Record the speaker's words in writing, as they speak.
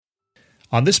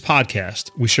On this podcast,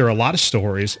 we share a lot of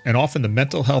stories, and often the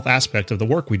mental health aspect of the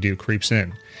work we do creeps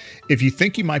in. If you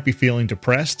think you might be feeling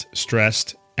depressed,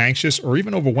 stressed, anxious, or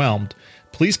even overwhelmed,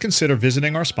 please consider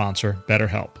visiting our sponsor,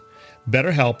 BetterHelp.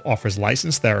 BetterHelp offers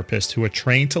licensed therapists who are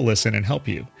trained to listen and help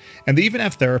you. And they even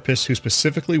have therapists who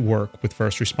specifically work with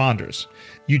first responders.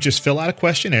 You just fill out a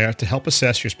questionnaire to help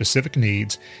assess your specific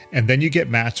needs, and then you get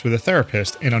matched with a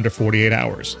therapist in under 48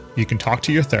 hours. You can talk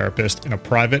to your therapist in a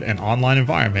private and online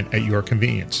environment at your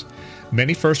convenience.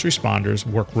 Many first responders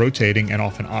work rotating and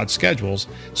often odd schedules,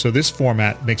 so this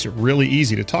format makes it really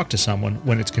easy to talk to someone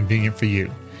when it's convenient for you.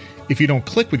 If you don't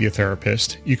click with your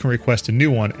therapist, you can request a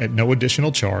new one at no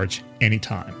additional charge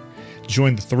anytime.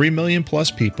 Join the 3 million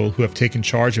plus people who have taken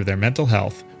charge of their mental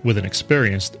health with an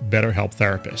experienced BetterHelp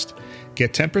therapist.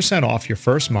 Get 10% off your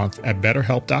first month at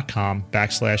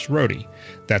betterhelp.com/Rody.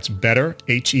 That's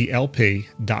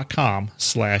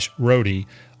betterhelp.com/Rody,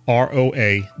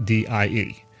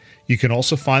 ROADIE. You can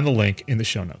also find the link in the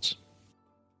show notes.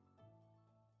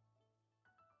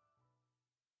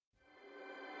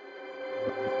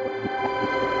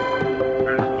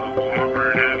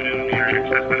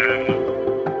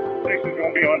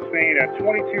 On scene at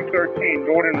 2213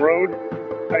 Gordon Road.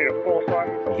 Paid a full sign.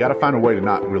 You got to find a way to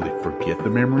not really forget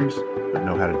the memories, but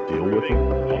know how to deal with them.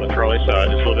 On the trolley side,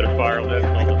 just a little bit of fire left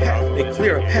on the top. They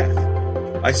clear a path.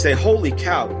 I say, holy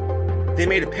cow, they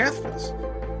made a path for us.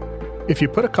 If you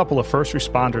put a couple of first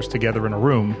responders together in a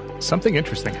room, something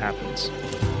interesting happens.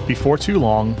 Before too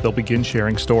long, they'll begin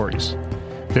sharing stories.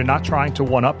 They're not trying to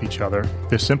one-up each other,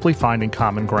 they're simply finding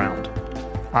common ground.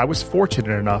 I was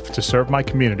fortunate enough to serve my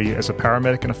community as a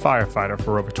paramedic and a firefighter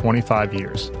for over 25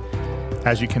 years.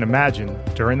 As you can imagine,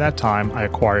 during that time, I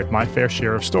acquired my fair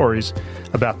share of stories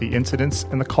about the incidents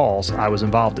and the calls I was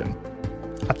involved in.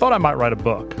 I thought I might write a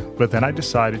book, but then I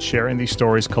decided sharing these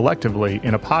stories collectively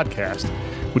in a podcast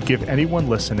would give anyone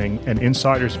listening an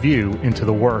insider's view into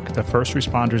the work that first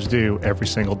responders do every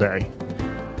single day.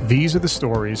 These are the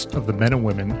stories of the men and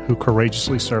women who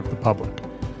courageously serve the public,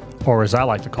 or as I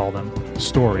like to call them,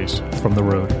 stories from the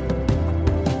road.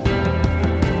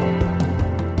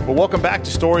 Well, welcome back to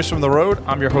Stories from the Road.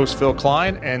 I'm your host, Phil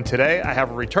Klein, and today I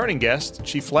have a returning guest.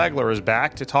 Chief Flagler is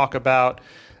back to talk about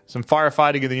some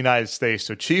firefighting in the United States.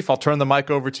 So, Chief, I'll turn the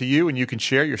mic over to you, and you can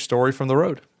share your story from the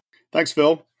road. Thanks,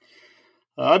 Phil.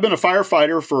 I've been a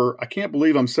firefighter for, I can't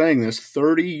believe I'm saying this,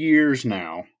 30 years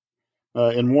now.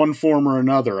 In one form or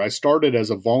another. I started as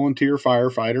a volunteer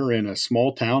firefighter in a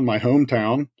small town, my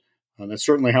hometown. That's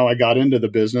certainly how I got into the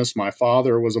business. My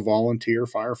father was a volunteer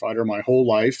firefighter my whole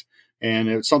life, and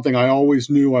it's something I always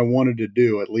knew I wanted to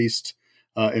do, at least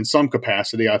in some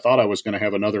capacity. I thought I was going to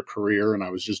have another career, and I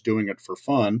was just doing it for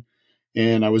fun.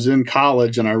 And I was in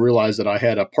college, and I realized that I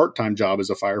had a part-time job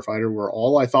as a firefighter where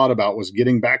all I thought about was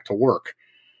getting back to work.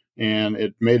 And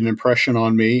it made an impression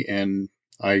on me, and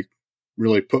I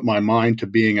really put my mind to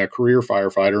being a career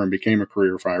firefighter and became a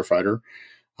career firefighter.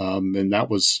 And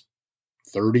that was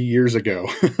 30 years ago.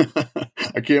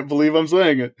 I can't believe I'm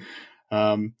saying it.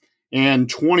 And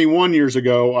 21 years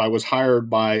ago, I was hired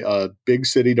by a big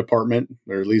city department,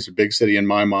 or at least a big city in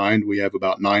my mind. We have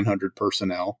about 900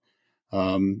 personnel.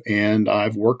 And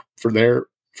I've worked for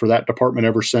that department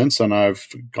ever since, and I've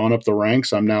gone up the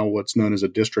ranks. I'm now what's known as a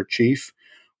district chief,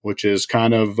 which is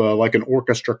kind of like an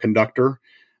orchestra conductor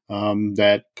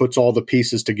that puts all the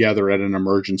pieces together at an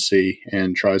emergency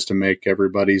and tries to make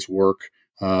everybody's work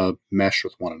mesh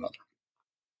with one another.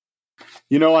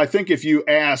 You know, I think if you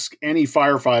ask any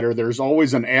firefighter, there's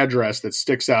always an address that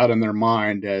sticks out in their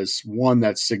mind as one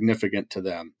that's significant to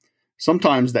them.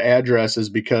 Sometimes the address is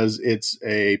because it's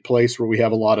a place where we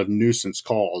have a lot of nuisance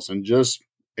calls, and just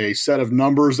a set of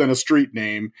numbers and a street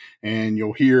name, and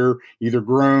you'll hear either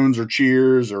groans or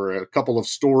cheers or a couple of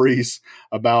stories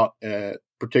about a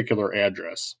particular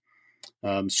address.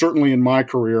 Certainly in my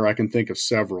career, I can think of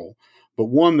several. But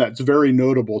one that's very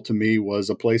notable to me was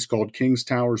a place called Kings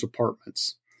Towers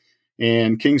Apartments.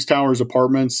 And Kings Towers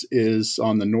Apartments is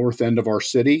on the north end of our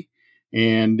city.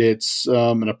 And it's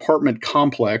an apartment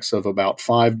complex of about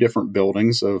 5 different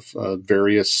buildings of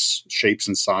various shapes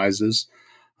and sizes.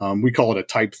 We call it a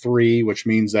type 3, which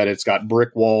means that it's got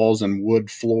brick walls and wood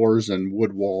floors and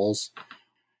wood walls.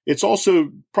 It's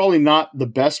also probably not the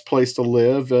best place to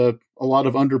live. A lot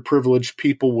of underprivileged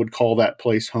people would call that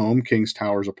place home, Kings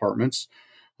Towers Apartments.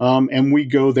 And we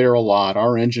go there a lot.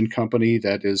 Our engine company,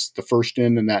 that is the first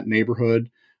in that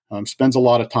neighborhood, spends a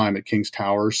lot of time at Kings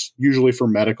Towers, usually for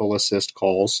medical assist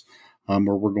calls, where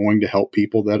we're going to help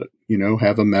people that,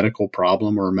 have a medical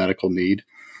problem or a medical need.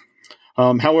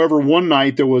 However, one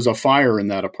night there was a fire in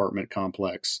that apartment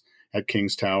complex at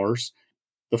Kings Towers.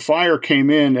 The fire came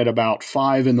in at about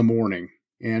 5 a.m.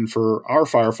 And for our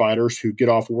firefighters who get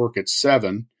off work at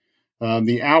 7,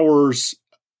 the hours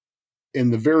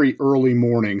in the very early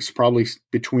mornings, probably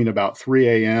between about 3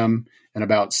 a.m. and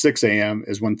about 6 a.m.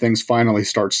 is when things finally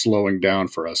start slowing down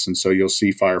for us. And so you'll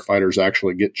see firefighters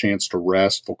actually get a chance to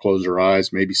rest. They'll close their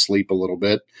eyes, maybe sleep a little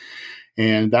bit.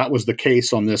 And that was the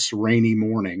case on this rainy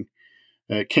morning.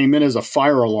 It came in as a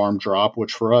fire alarm drop,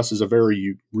 which for us is a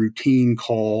very routine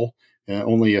call.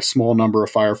 Only a small number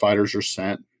of firefighters are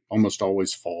sent, almost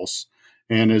always false.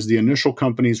 And as the initial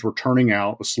companies were turning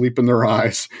out with sleep in their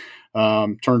eyes,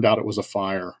 turned out it was a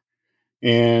fire.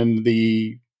 And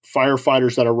the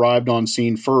firefighters that arrived on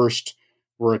scene first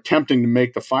were attempting to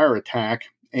make the fire attack,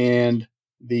 and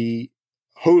the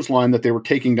hose line that they were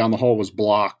taking down the hall was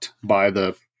blocked by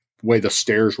the way the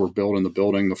stairs were built in the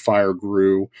building. The fire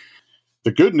grew.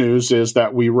 The good news is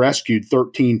that we rescued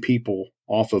 13 people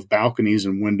off of balconies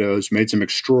and windows, made some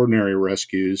extraordinary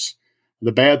rescues.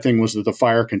 The bad thing was that the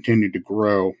fire continued to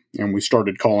grow, and we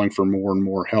started calling for more and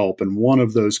more help. And one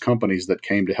of those companies that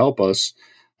came to help us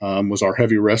was our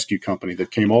heavy rescue company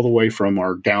that came all the way from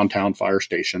our downtown fire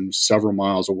station, several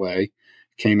miles away,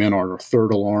 came in on our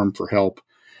third alarm for help.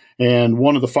 And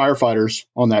one of the firefighters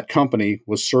on that company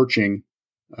was searching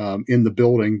in the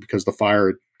building because the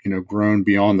fire had grown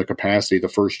beyond the capacity of the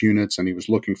first units, and he was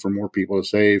looking for more people to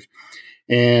save.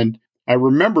 And I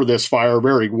remember this fire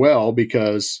very well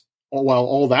because while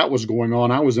all that was going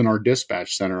on, I was in our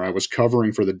dispatch center. I was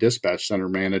covering for the dispatch center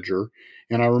manager.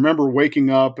 And I remember waking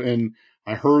up and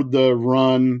I heard the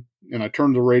run and I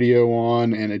turned the radio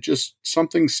on, and it just,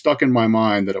 something stuck in my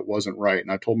mind that it wasn't right.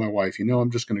 And I told my wife,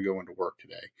 I'm just going to go into work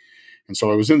today. And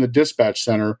so I was in the dispatch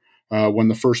center when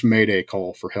the first Mayday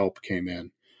call for help came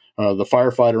in. The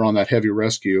firefighter on that heavy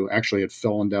rescue actually had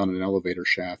fallen down an elevator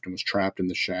shaft and was trapped in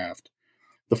the shaft.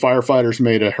 The firefighters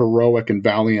made a heroic and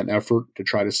valiant effort to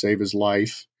try to save his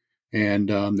life. And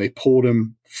they pulled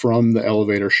him from the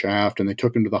elevator shaft and they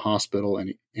took him to the hospital,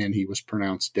 and he was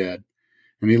pronounced dead.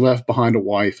 And he left behind a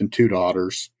wife and 2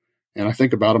 daughters. And I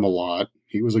think about him a lot.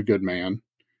 He was a good man.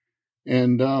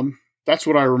 And that's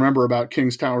what I remember about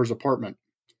Kings Towers apartment.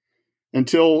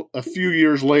 Until a few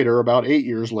years later, about 8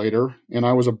 years later, and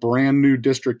I was a brand new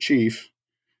district chief,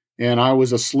 and I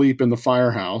was asleep in the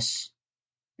firehouse,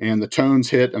 and the tones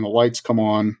hit and the lights come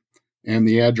on, and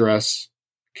the address,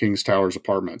 Kings Towers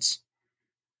Apartments.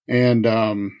 And,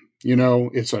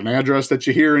 it's an address that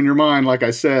you hear in your mind, like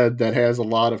I said, that has a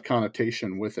lot of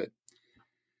connotation with it.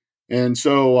 And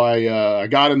so I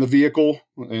got in the vehicle,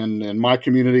 and in my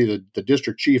community, the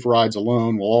district chief rides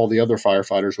alone while all the other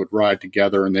firefighters would ride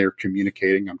together, and they're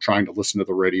communicating. I'm trying to listen to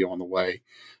the radio on the way.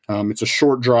 It's a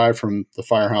short drive from the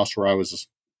firehouse where I was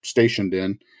stationed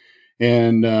in.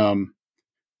 And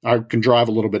I can drive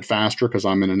a little bit faster because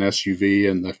I'm in an SUV,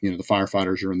 and the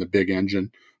firefighters are in the big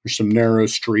engine. There's some narrow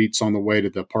streets on the way to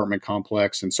the apartment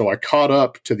complex. And so I caught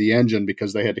up to the engine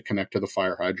because they had to connect to the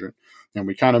fire hydrant. And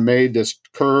we kind of made this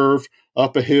curve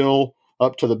up a hill,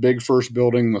 up to the big first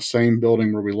building, the same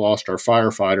building where we lost our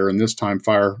firefighter. And this time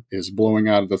fire is blowing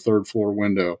out of the 3rd floor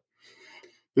window.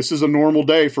 This is a normal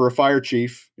day for a fire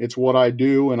chief. It's what I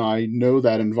do, and I know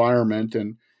that environment.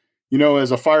 And,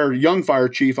 as a young fire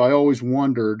chief, I always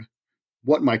wondered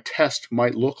what my test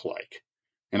might look like.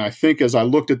 And I think as I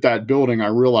looked at that building, I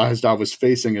realized I was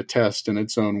facing a test in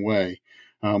its own way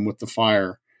with the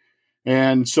fire.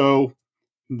 And so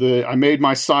I made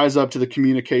my size up to the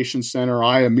communications center.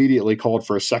 I immediately called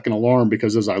for a second alarm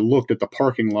because as I looked at the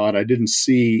parking lot, I didn't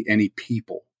see any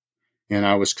people. And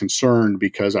I was concerned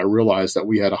because I realized that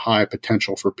we had a high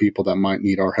potential for people that might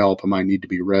need our help and might need to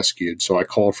be rescued. So I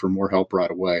called for more help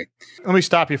right away. Let me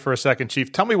stop you for a second,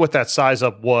 Chief. Tell me what that size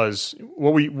up was.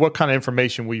 What kind of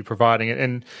information were you providing?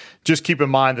 And just keep in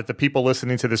mind that the people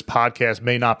listening to this podcast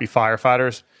may not be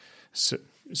firefighters.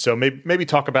 So maybe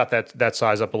talk about that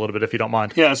size up a little bit, if you don't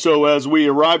mind. Yeah, so as we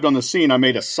arrived on the scene, I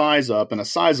made a size up. And a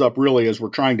size up really is we're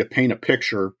trying to paint a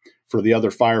picture for the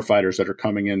other firefighters that are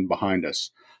coming in behind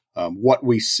us. What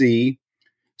we see.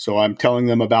 So I'm telling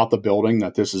them about the building,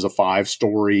 that this is a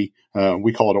 5-story,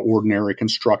 we call it an ordinary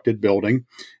constructed building,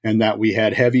 and that we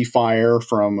had heavy fire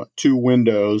from 2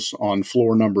 windows on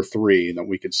floor number 3 that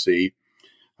we could see.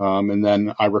 And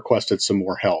then I requested some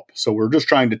more help. So we're just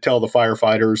trying to tell the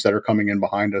firefighters that are coming in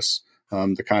behind us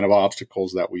the kind of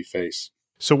obstacles that we face.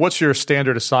 So what's your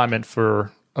standard assignment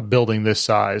for a building this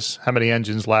size? How many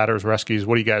engines, ladders, rescues?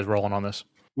 What are you guys rolling on this?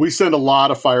 We send a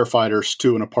lot of firefighters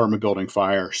to an apartment building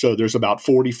fire. So there's about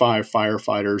 45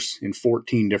 firefighters in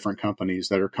 14 different companies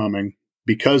that are coming.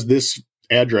 Because this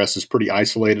address is pretty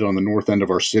isolated on the north end of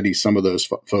our city, some of those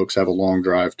folks have a long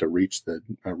drive to reach the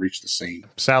scene.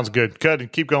 Sounds good.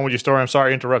 Good. Keep going with your story. I'm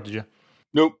sorry I interrupted you.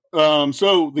 Nope.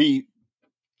 So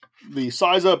the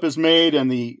size up is made,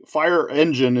 and the fire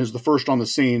engine is the first on the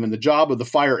scene. And the job of the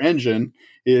fire engine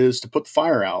is to put the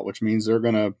fire out, which means they're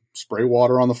going to spray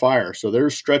water on the fire. So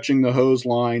they're stretching the hose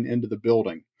line into the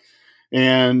building.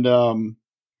 And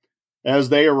as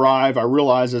they arrive, I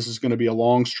realize this is going to be a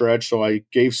long stretch. So I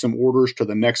gave some orders to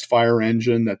the next fire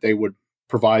engine that they would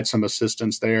provide some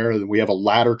assistance there. We have a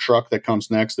ladder truck that comes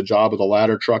next. The job of the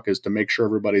ladder truck is to make sure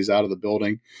everybody's out of the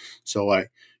building. So I,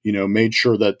 made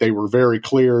sure that they were very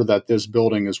clear that this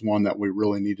building is one that we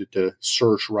really needed to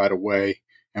search right away.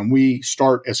 And we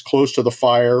start as close to the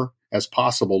fire as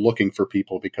possible looking for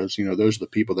people because, those are the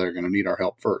people that are going to need our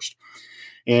help first.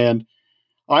 And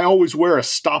I always wear a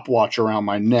stopwatch around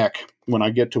my neck when I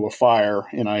get to a fire.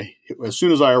 And as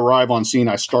soon as I arrive on scene,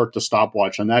 I start the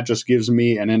stopwatch. And that just gives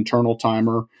me an internal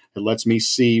timer. It lets me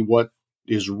see what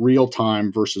is real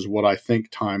time versus what I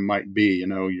think time might be.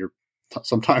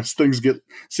 Sometimes things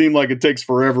seem like it takes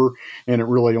forever, and it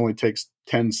really only takes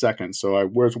 10 seconds. So I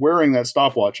was wearing that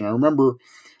stopwatch, and I remember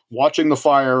watching the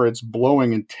fire. It's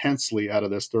blowing intensely out of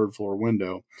this third floor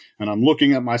window, and I'm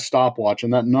looking at my stopwatch,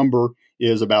 and that number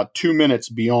is about 2 minutes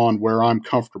beyond where I'm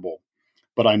comfortable.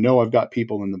 But I know I've got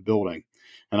people in the building.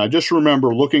 And I just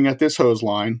remember looking at this hose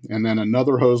line and then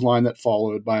another hose line that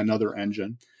followed by another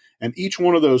engine. And each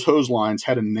one of those hose lines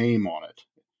had a name on it.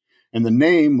 And the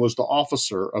name was the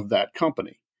officer of that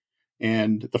company.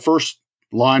 And the first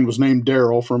line was named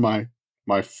Daryl for my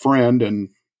friend and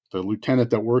the lieutenant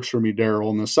that works for me,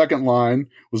 Daryl. And the second line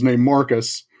was named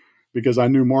Marcus because I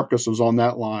knew Marcus was on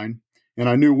that line. And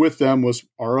I knew with them was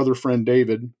our other friend,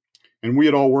 David. And we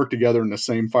had all worked together in the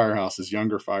same firehouse as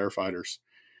younger firefighters.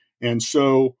 And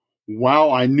so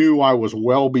while I knew I was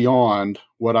well beyond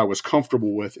what I was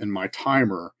comfortable with in my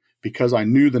timer, because I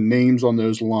knew the names on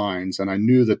those lines and I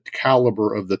knew the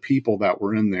caliber of the people that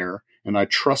were in there, and I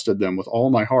trusted them with all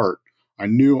my heart, I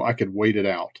knew I could wait it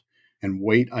out. And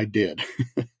wait, I did.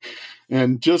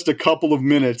 And just a couple of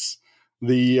minutes,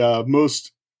 the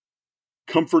most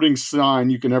comforting sign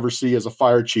you can ever see as a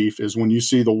fire chief is when you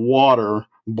see the water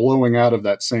blowing out of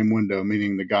that same window,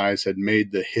 meaning the guys had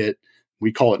made the hit.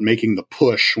 We call it making the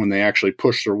push when they actually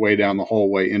push their way down the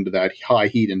hallway into that high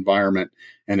heat environment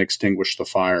and extinguish the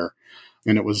fire.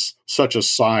 And it was such a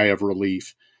sigh of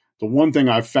relief. The one thing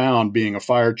I've found being a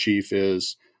fire chief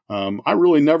is I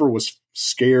really never was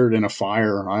scared in a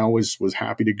fire. I always was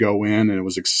happy to go in, and it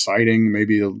was exciting.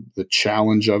 Maybe the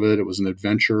challenge of it. It was an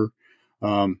adventure.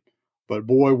 But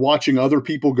boy, watching other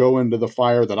people go into the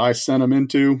fire that I sent them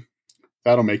into,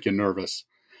 that'll make you nervous.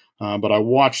 But I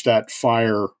watched that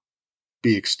fire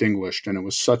be extinguished, and it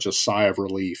was such a sigh of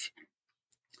relief.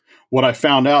 What I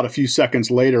found out a few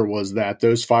seconds later was that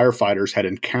those firefighters had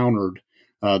encountered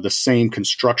the same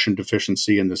construction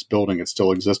deficiency in this building. It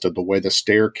still existed. The way the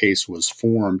staircase was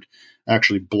formed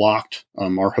actually blocked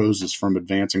our hoses from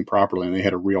advancing properly, and they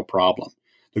had a real problem.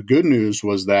 The good news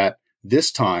was that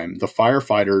this time the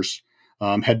firefighters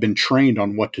had been trained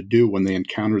on what to do when they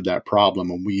encountered that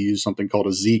problem. And we use something called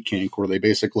a Z-kink, where they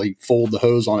basically fold the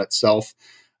hose on itself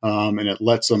and it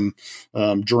lets them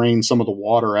drain some of the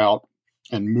water out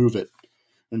and move it.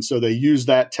 And so they use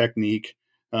that technique.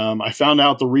 I found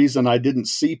out the reason I didn't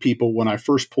see people when I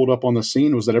first pulled up on the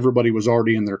scene was that everybody was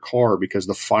already in their car because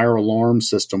the fire alarm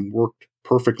system worked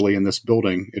perfectly in this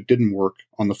building. It didn't work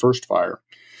on the first fire.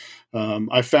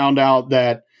 I found out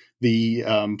that the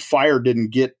fire didn't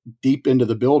get deep into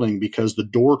the building because the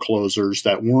door closers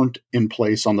that weren't in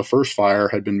place on the first fire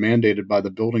had been mandated by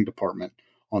the building department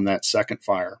on that second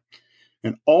fire.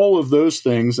 And all of those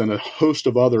things and a host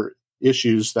of other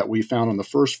issues that we found on the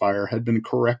first fire had been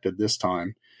corrected this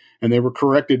time. And they were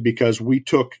corrected because we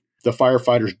took the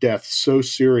firefighter's death so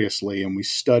seriously, and we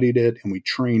studied it and we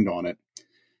trained on it.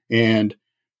 And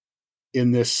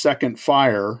in this second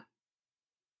fire,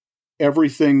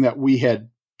 everything that we had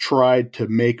tried to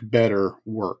make better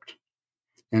worked.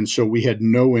 And so we had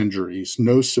no injuries,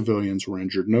 no civilians were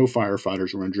injured, no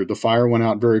firefighters were injured. The fire went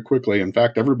out very quickly. In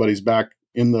fact, everybody's back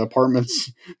in the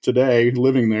apartments today,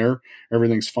 living there.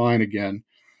 Everything's fine again.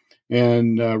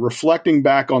 And reflecting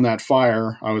back on that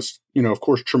fire, I was, of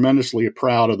course, tremendously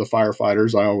proud of the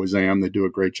firefighters. I always am. They do a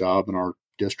great job in our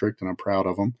district, and I'm proud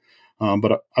of them.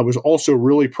 But I was also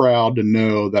really proud to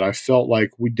know that I felt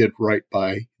like we did right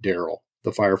by Daryl,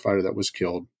 the firefighter that was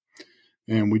killed.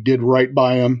 And we did right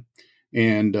by him.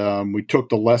 And we took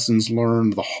the lessons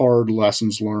learned, the hard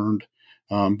lessons learned,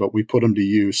 but we put them to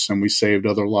use, and we saved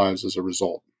other lives as a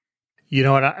result.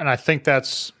 And I think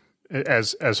that's,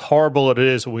 as horrible it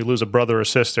is when we lose a brother or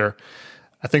sister,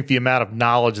 I think the amount of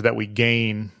knowledge that we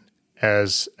gain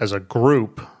as a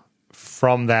group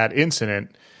from that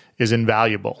incident is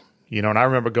invaluable. And I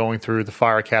remember going through the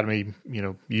fire academy,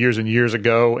 years and years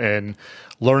ago and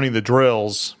learning the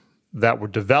drills that were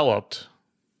developed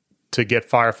to get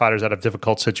firefighters out of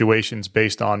difficult situations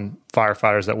based on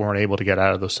firefighters that weren't able to get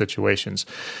out of those situations.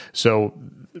 So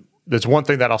there's one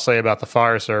thing that I'll say about the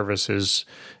fire service is,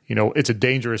 it's a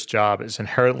dangerous job. It's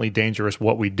inherently dangerous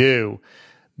what we do,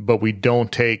 but we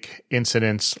don't take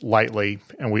incidents lightly,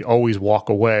 and we always walk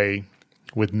away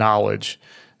with knowledge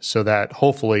so that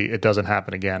hopefully it doesn't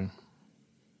happen again.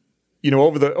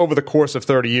 Over the course of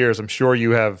 30 years, I'm sure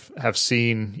you have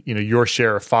seen, your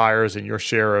share of fires and your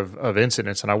share of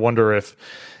incidents. And I wonder if,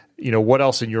 what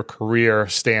else in your career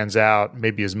stands out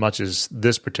maybe as much as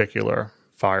this particular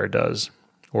fire does?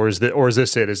 Or is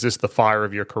this it? Is this the fire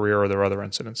of your career, or are there other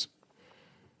incidents?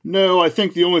 No, I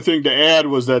think the only thing to add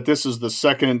was that this is the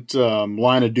second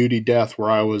line of duty death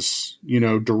where I was,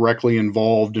 directly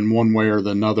involved in one way or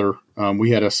another.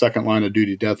 We had a second line of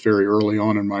duty death very early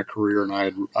on in my career,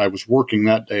 and I was working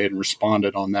that day and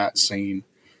responded on that scene.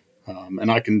 And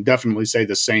I can definitely say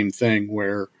the same thing,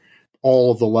 where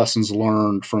all of the lessons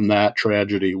learned from that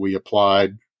tragedy we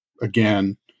applied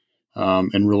again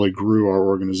and really grew our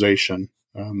organization.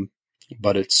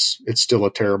 But it's still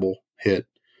a terrible hit.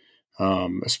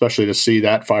 Especially to see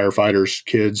that firefighter's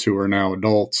kids, who are now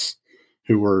adults,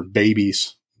 who were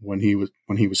babies when he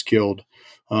was killed.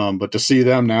 But to see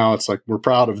them now, it's like we're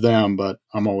proud of them, but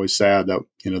I'm always sad that,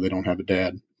 they don't have a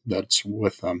dad that's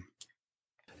with them.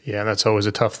 Yeah, that's always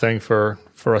a tough thing for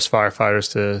us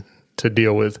firefighters to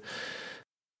deal with.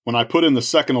 When I put in the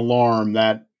second alarm,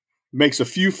 that makes a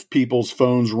few people's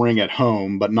phones ring at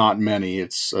home, but not many.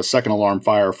 It's a second alarm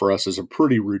fire for us is a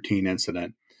pretty routine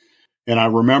incident. And I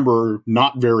remember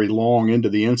not very long into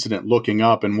the incident looking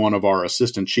up, and one of our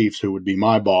assistant chiefs, who would be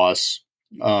my boss,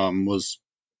 was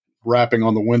rapping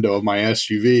on the window of my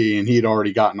SUV, and he had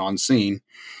already gotten on scene.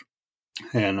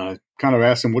 And I kind of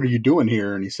asked him, "What are you doing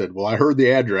here?" And he said, "Well, I heard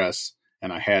the address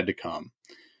and I had to come."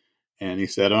 And he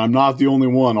said, "I'm not the only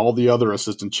one. All the other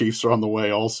assistant chiefs are on the way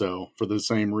also for the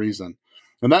same reason."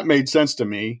 And that made sense to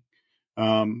me.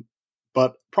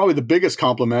 But probably the biggest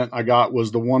compliment I got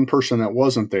was the one person that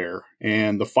wasn't there.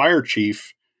 And the fire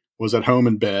chief was at home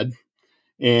in bed,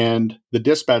 and the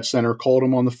dispatch center called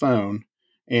him on the phone,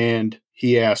 and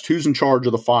he asked, "Who's in charge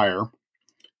of the fire?"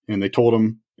 And they told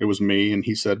him it was me. And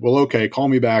he said, "Well, okay, call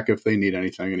me back if they need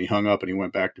anything." And he hung up and he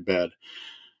went back to bed.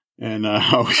 And I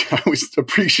always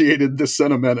appreciated the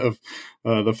sentiment of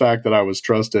the fact that I was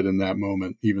trusted in that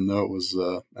moment, even though it was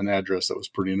an address that was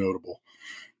pretty notable.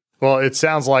 Well, it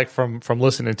sounds like from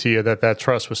listening to you that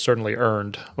trust was certainly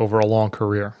earned over a long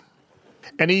career.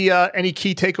 Any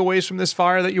key takeaways from this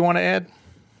fire that you want to add?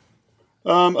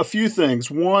 A few things.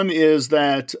 One is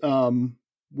that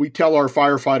we tell our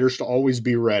firefighters to always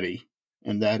be ready,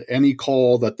 and that any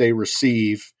call that they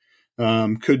receive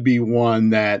could be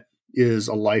one that is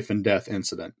a life and death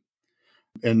incident.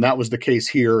 And that was the case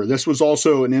here. This was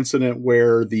also an incident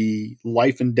where the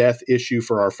life and death issue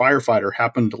for our firefighter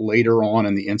happened later on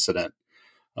in the incident.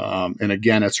 And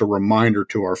again, it's a reminder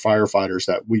to our firefighters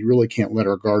that we really can't let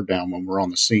our guard down when we're on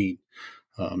the scene.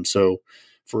 So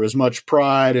for as much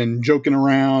pride and joking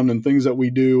around and things that we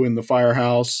do in the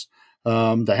firehouse,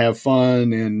 to have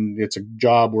fun, and it's a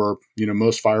job where,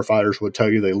 most firefighters would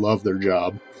tell you they love their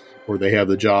job, or they have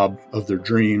the job of their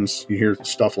dreams. You hear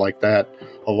stuff like that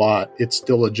a lot. It's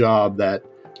still a job that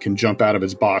can jump out of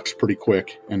its box pretty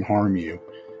quick and harm you.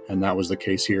 And that was the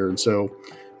case here. And so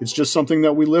it's just something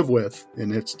that we live with,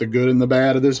 and it's the good and the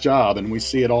bad of this job. And we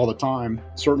see it all the time.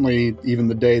 Certainly even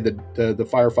the day that the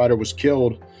firefighter was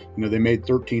killed, they made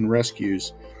 13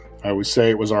 rescues. I always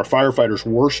say it was our firefighters'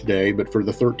 worst day, but for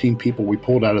the 13 people we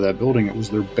pulled out of that building, it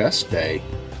was their best day.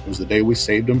 It was the day we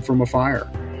saved them from a fire.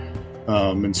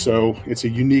 And so it's a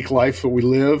unique life that we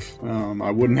live.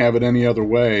 I wouldn't have it any other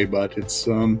way, but it's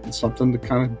something to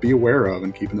kind of be aware of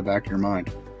and keep in the back of your mind.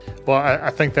 Well, I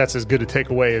think that's as good a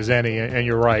takeaway as any, and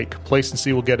you're right.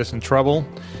 Complacency will get us in trouble,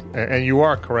 and you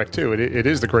are correct, too. It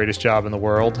is the greatest job in the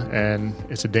world, and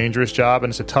it's a dangerous job,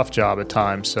 and it's a tough job at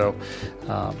times. So,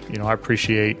 I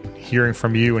appreciate hearing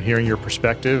from you and hearing your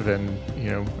perspective, and,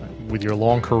 with your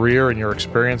long career and your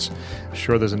experience, I'm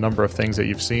sure there's a number of things that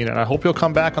you've seen. And I hope you'll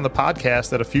come back on the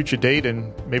podcast at a future date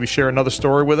and maybe share another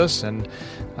story with us. And,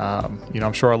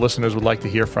 I'm sure our listeners would like to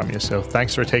hear from you. So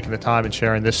thanks for taking the time and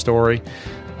sharing this story.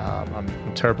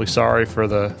 I'm terribly sorry for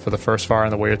the first fire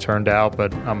and the way it turned out,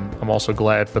 but I'm also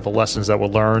glad for the lessons that were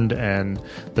learned and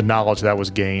the knowledge that was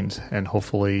gained. And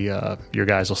hopefully your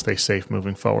guys will stay safe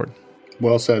moving forward.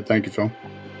 Well said. Thank you, Phil.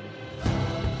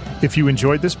 If you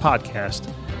enjoyed this podcast,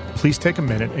 please take a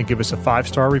minute and give us a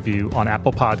 5-star review on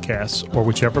Apple Podcasts or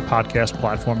whichever podcast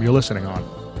platform you're listening on.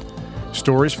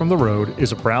 Stories from the Road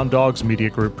is a Brown Dogs Media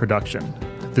Group production.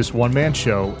 This one-man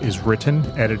show is written,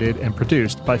 edited, and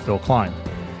produced by Phil Klein.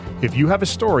 If you have a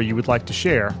story you would like to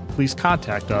share, please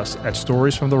contact us at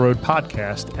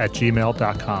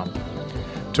storiesfromtheroadpodcast@gmail.com.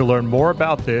 To learn more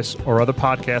about this or other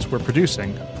podcasts we're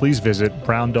producing, please visit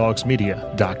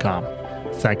browndogsmedia.com.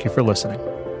 Thank you for listening.